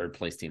some third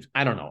place teams.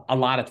 I don't know. A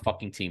lot of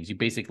fucking teams. You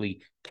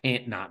basically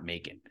can't not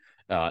make it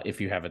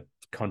if you have a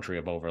country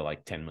of over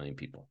like 10 million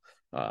people.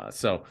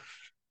 So,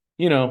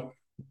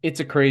 it's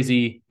a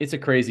crazy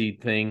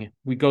thing.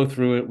 We go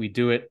through it. We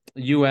do it.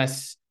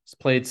 U.S.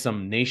 played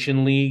some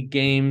Nation League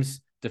games,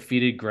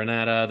 defeated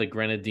Grenada, the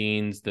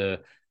Grenadines,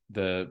 the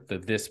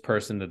this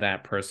person, the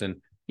that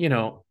person.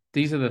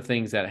 These are the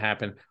things that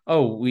happen.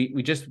 Oh,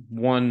 we just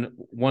won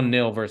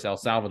 1-0 versus El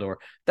Salvador.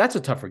 That's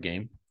a tougher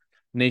game.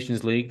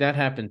 Nations League, that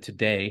happened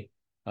today.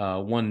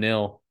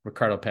 1-0,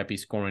 Ricardo Pepi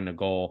scoring a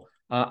goal.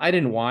 I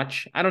didn't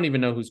watch. I don't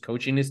even know who's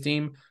coaching this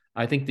team.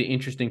 I think the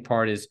interesting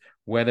part is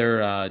whether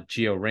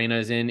Gio Reyna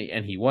is in,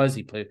 and he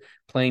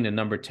playing the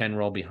number 10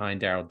 role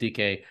behind Daryl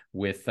Dike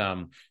with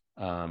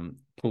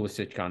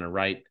Pulisic on the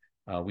right.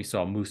 We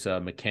saw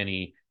Musa,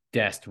 McKennie,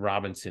 Dest,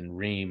 Robinson,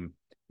 Ream,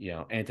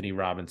 Anthony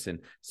Robinson.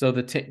 So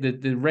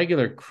the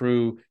regular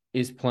crew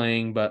is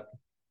playing, but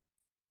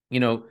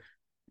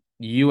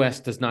U.S.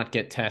 does not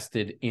get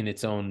tested in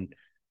its own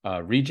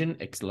region,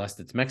 unless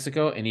it's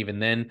Mexico. And even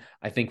then,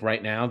 I think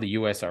right now the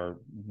U.S. are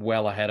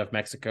well ahead of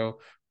Mexico.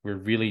 We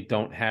really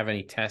don't have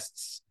any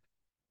tests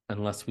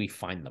unless we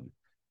find them.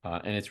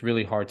 And it's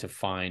really hard to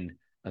find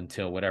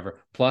until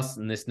whatever. Plus,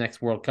 in this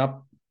next World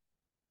Cup,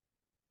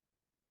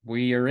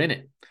 we are in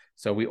it.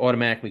 So we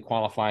automatically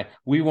qualify.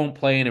 We won't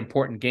play an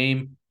important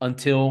game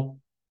until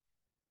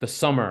the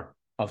summer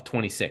of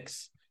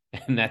 26.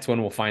 And that's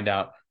when we'll find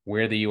out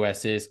where the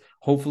U.S. is.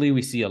 Hopefully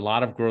we see a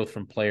lot of growth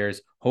from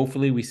players.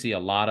 Hopefully we see a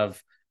lot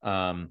of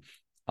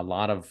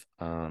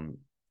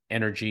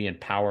energy and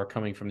power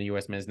coming from the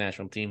U.S. men's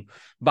national team.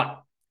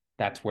 But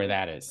that's where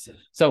that is.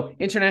 So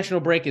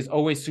international break is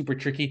always super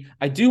tricky.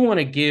 I do want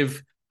to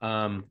give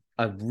a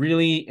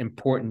really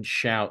important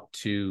shout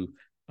to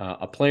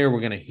a player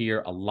we're going to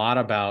hear a lot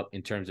about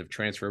in terms of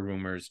transfer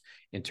rumors,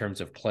 in terms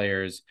of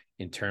players,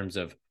 in terms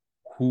of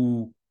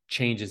who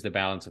changes the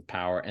balance of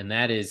power. And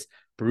that is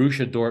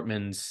Borussia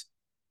Dortmund's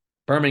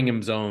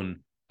Birmingham's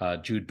own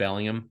Jude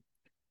Bellingham.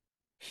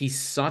 He's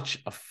such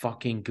a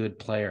fucking good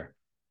player.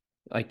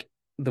 Like,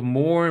 the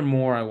more and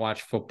more I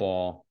watch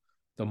football,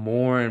 the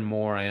more and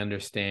more I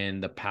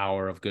understand the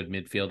power of good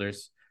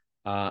midfielders.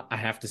 I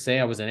have to say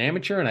I was an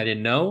amateur and I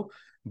didn't know,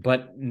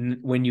 but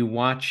when you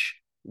watch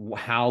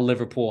how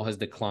Liverpool has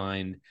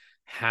declined,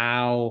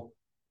 how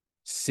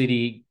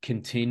City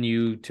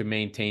continue to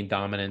maintain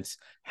dominance,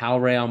 how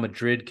Real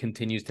Madrid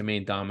continues to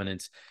maintain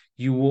dominance,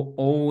 you will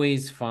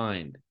always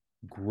find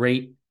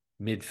great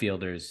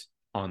midfielders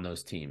on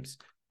those teams,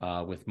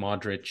 with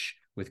Modric,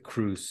 with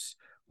Kroos,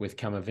 with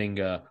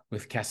Camavinga,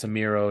 with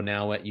Casemiro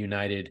now at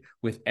United,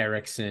 with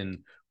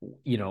Eriksen,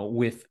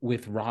 with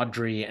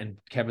Rodri and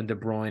Kevin De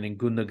Bruyne and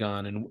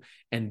Gundogan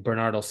and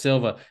Bernardo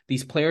Silva.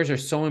 These players are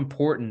so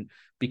important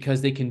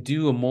because they can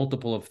do a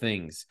multiple of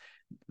things.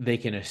 They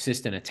can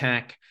assist in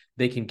attack.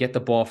 They can get the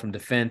ball from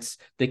defense.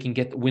 They can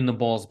win the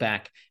balls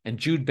back. And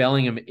Jude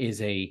Bellingham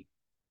is a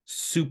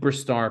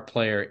superstar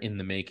player in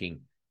the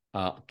making.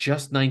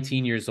 Just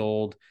 19 years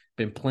old,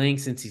 been playing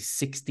since he's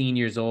 16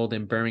 years old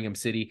in Birmingham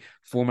City.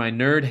 For my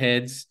nerd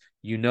heads,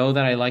 you know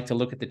that I like to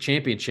look at the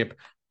championship.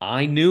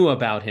 I knew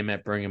about him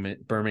at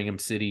Birmingham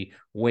City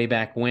way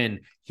back when.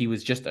 He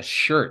was just a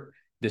shirt,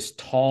 this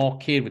tall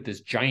kid with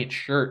this giant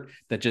shirt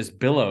that just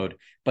billowed.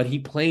 But he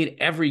played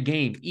every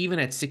game, even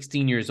at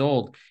 16 years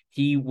old.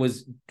 He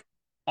was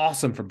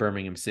awesome for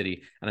Birmingham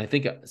City. And I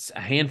think a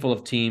handful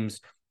of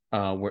teams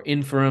were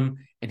in for him.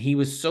 And he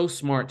was so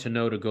smart to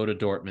know to go to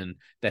Dortmund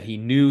that he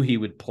knew he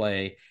would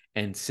play.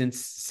 And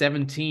since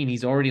 17,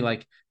 he's already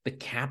like the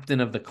captain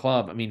of the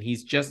club. I mean,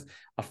 he's just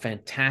a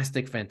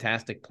fantastic,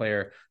 fantastic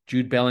player.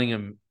 Jude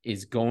Bellingham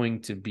is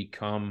going to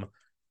become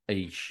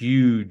a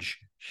huge,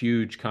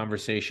 huge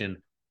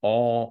conversation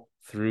all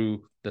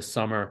through the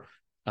summer.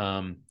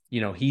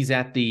 He's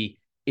at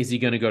is he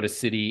going to go to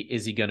City?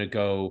 Is he going to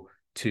go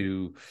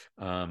to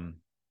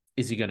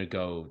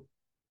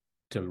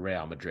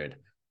Real Madrid?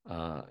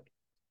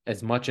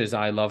 As much as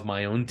I love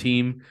my own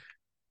team,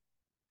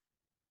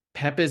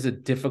 Pep is a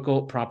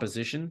difficult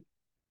proposition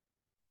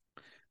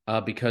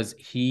because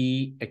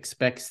he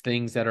expects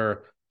things that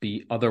are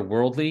be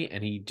otherworldly,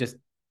 and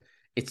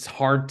it's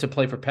hard to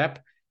play for Pep,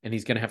 and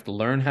he's going to have to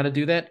learn how to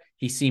do that.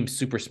 He seems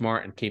super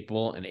smart and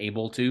capable and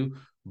able to,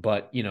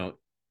 but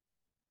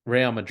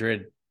Real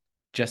Madrid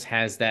just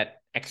has that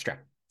extra.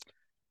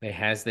 They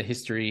has the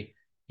history.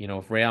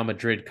 If Real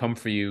Madrid come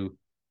for you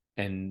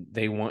and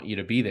they want you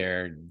to be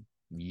there,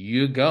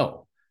 you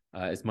go.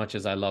 As much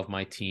as I love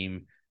my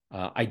team,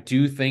 I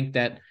do think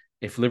that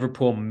if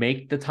Liverpool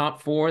make the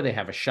top four, they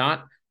have a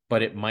shot,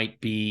 but it might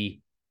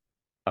be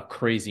a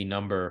crazy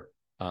number.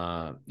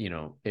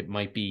 It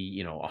might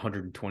be,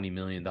 $120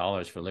 million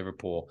for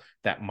Liverpool.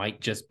 That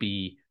might just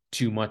be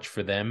too much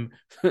for them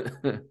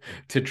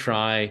to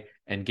try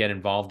and get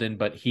involved in,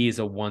 but he is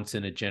a once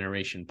in a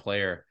generation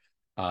player.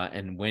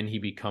 And when he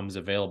becomes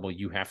available,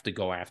 you have to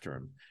go after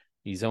him.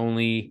 He's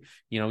only,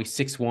 he's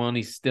 6'1".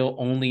 He's still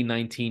only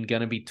 19,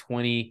 going to be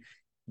 20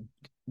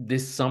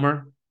 this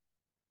summer.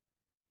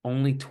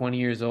 Only 20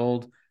 years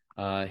old.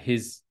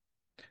 His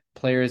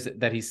players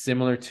that he's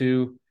similar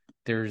to,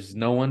 there's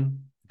no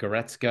one.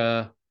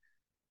 Goretzka,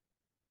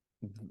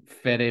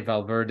 Fede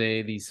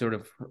Valverde, these sort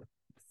of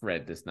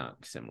Fred is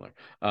not similar.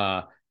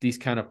 These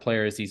kind of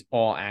players, these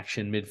all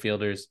action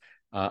midfielders.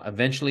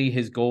 Eventually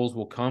his goals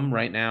will come.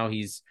 Right now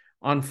he's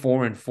on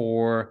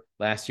 4-4.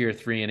 Last year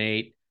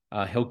 3-8.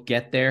 He'll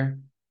get there.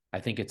 I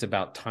think it's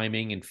about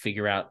timing and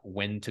figure out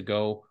when to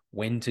go,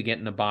 when to get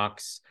in the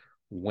box,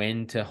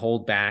 when to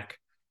hold back.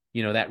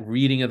 That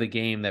reading of the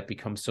game that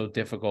becomes so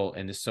difficult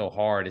and is so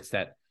hard. It's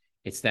that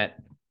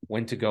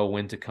when to go,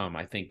 when to come.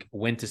 I think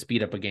when to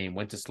speed up a game,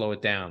 when to slow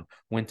it down,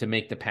 when to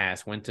make the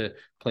pass, when to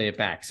play it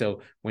back.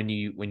 So when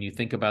you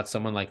think about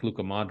someone like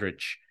Luka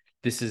Modric,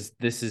 this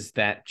is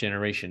that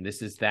generation.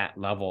 This is that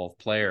level of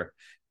player.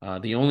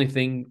 The only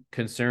thing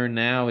concerned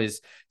now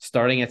is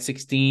starting at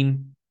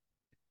 16.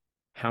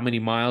 How many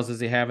miles does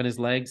he have in his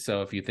legs?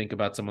 So if you think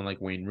about someone like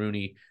Wayne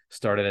Rooney,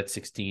 started at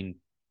 16,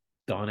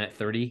 done at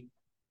 30,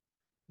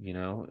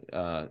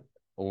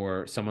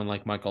 or someone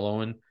like Michael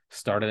Owen,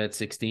 started at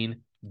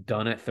 16,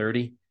 done at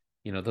 30,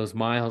 those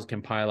miles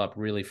can pile up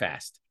really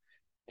fast.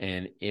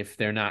 And if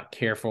they're not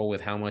careful with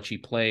how much he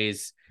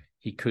plays,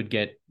 he could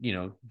get,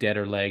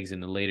 deader legs in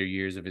the later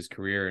years of his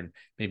career. And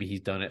maybe he's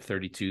done at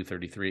 32,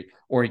 33,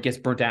 or he gets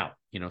burnt out.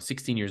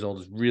 16 years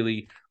old is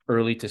really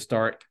early to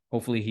start.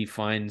 Hopefully he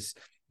finds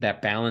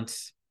that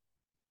balance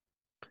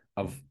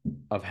of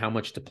how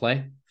much to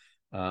play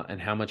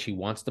and how much he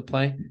wants to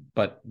play.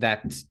 But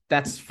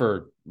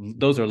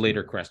those are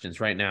later questions.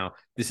 Right now,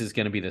 this is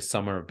going to be the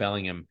summer of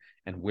Bellingham,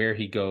 and where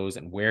he goes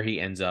and where he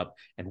ends up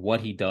and what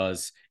he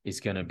does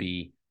is going to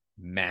be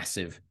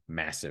massive,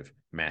 massive,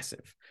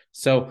 massive.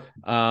 So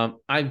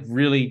I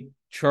really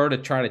try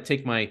to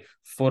take my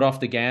foot off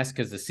the gas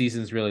because the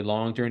season's really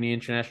long during the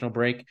international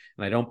break,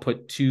 and I don't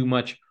put too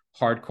much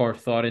hardcore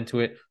thought into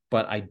it,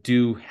 but I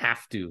do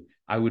have to.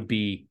 I would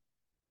be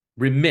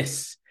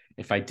remiss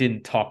if I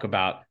didn't talk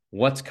about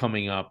what's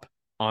coming up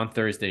on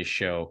Thursday's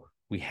show.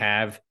 We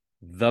have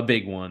the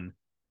big one,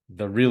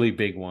 the really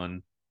big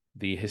one,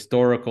 the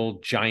historical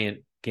giant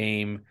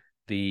game,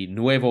 the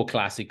Nuevo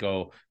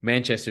Clásico,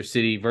 Manchester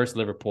City versus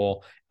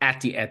Liverpool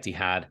at the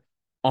Etihad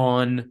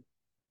on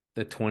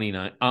the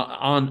 29th,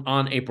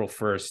 on April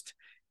 1st.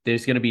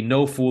 There's going to be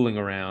no fooling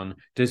around.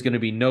 There's going to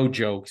be no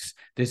jokes.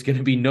 There's going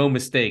to be no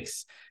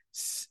mistakes.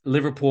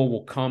 Liverpool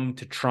will come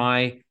to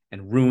try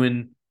and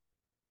ruin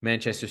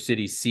Manchester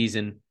City's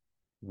season.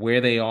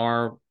 Where they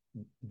are,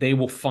 they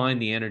will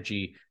find the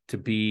energy to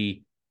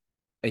be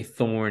a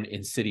thorn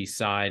in City's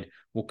side.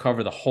 We'll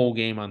cover the whole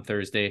game on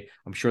Thursday.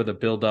 I'm sure the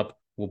buildup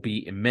will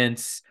be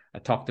immense. I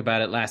talked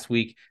about it last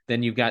week.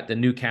 Then you've got the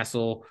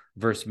Newcastle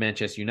versus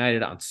Manchester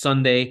United on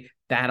Sunday.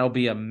 That'll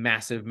be a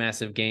massive,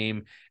 massive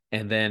game.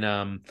 And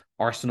then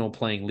Arsenal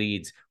playing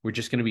Leeds. We're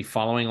just going to be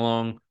following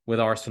along with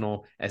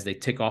Arsenal as they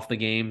tick off the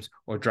games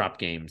or drop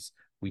games.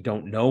 We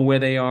don't know where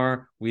they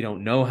are. We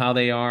don't know how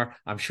they are.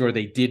 I'm sure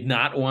they did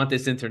not want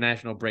this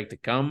international break to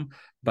come,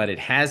 but it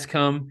has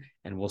come,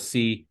 and we'll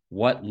see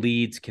what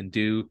Leeds can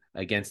do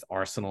against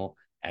Arsenal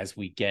as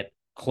we get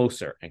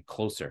closer and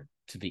closer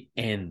to the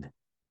end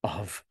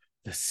of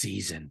the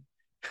season.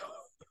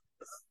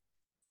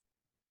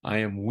 I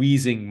am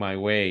wheezing my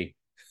way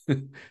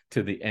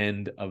to the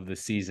end of the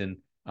season.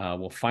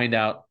 We'll find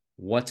out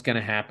what's going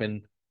to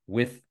happen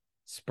with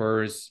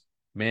Spurs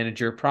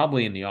manager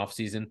probably in the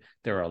offseason.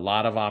 There are a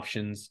lot of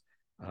options.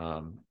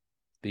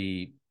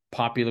 The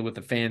popular with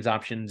the fans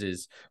options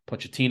is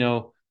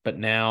Pochettino, but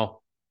now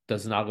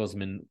does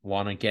Nagelsmann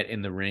want to get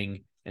in the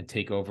ring and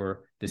take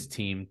over this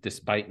team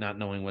despite not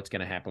knowing what's going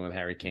to happen with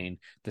Harry Kane,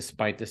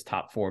 despite this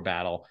top four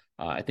battle?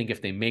 I think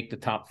if they make the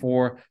top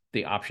four,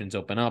 the options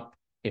open up.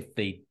 If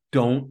they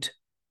don't,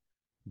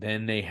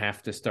 then they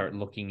have to start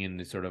looking in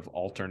the sort of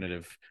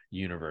alternative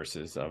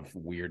universes of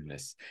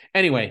weirdness.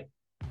 Anyway,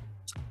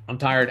 I'm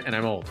tired and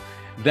I'm old.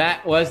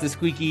 That was the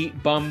Squeaky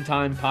Bum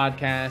Time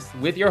podcast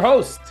with your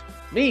host,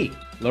 me,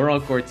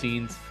 Laurent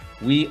Cortines.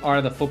 We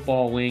are the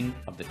football wing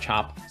of the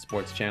Chop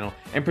Sports Channel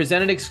and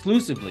presented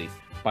exclusively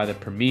by the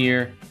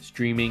Premier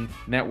Streaming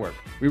Network.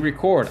 We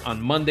record on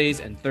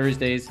Mondays and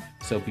Thursdays,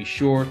 so be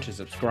sure to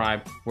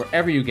subscribe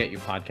wherever you get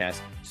your podcast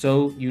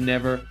so you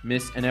never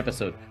miss an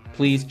episode.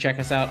 Please check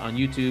us out on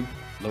YouTube,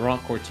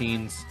 Laurent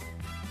Cortines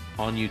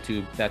on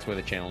YouTube. That's where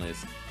the channel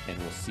is, and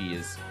we'll see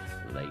you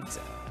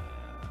later.